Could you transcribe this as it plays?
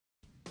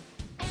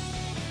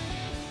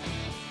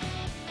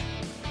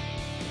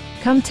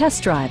Come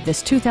test drive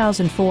this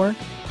 2004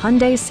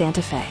 Hyundai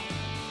Santa Fe.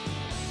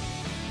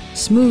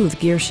 Smooth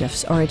gear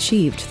shifts are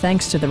achieved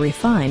thanks to the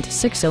refined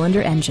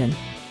 6-cylinder engine,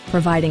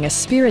 providing a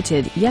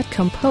spirited yet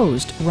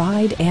composed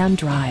ride and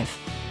drive.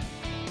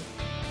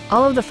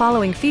 All of the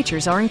following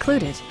features are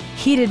included: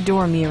 heated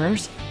door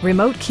mirrors,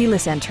 remote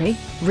keyless entry,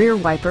 rear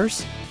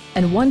wipers,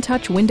 and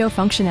one-touch window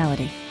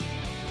functionality.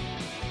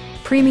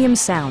 Premium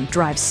sound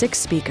drives 6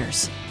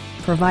 speakers,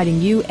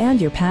 providing you and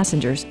your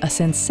passengers a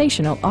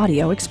sensational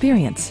audio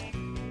experience.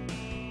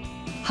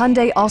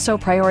 Hyundai also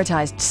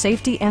prioritized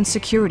safety and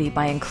security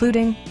by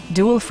including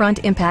dual front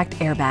impact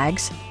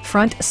airbags,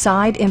 front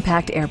side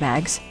impact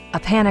airbags, a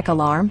panic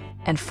alarm,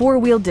 and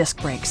 4-wheel disc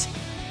brakes.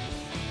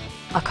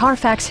 A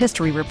Carfax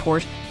history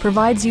report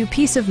provides you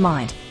peace of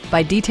mind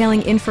by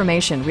detailing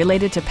information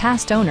related to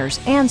past owners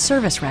and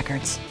service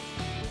records.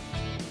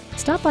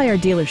 Stop by our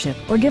dealership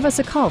or give us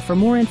a call for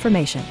more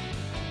information.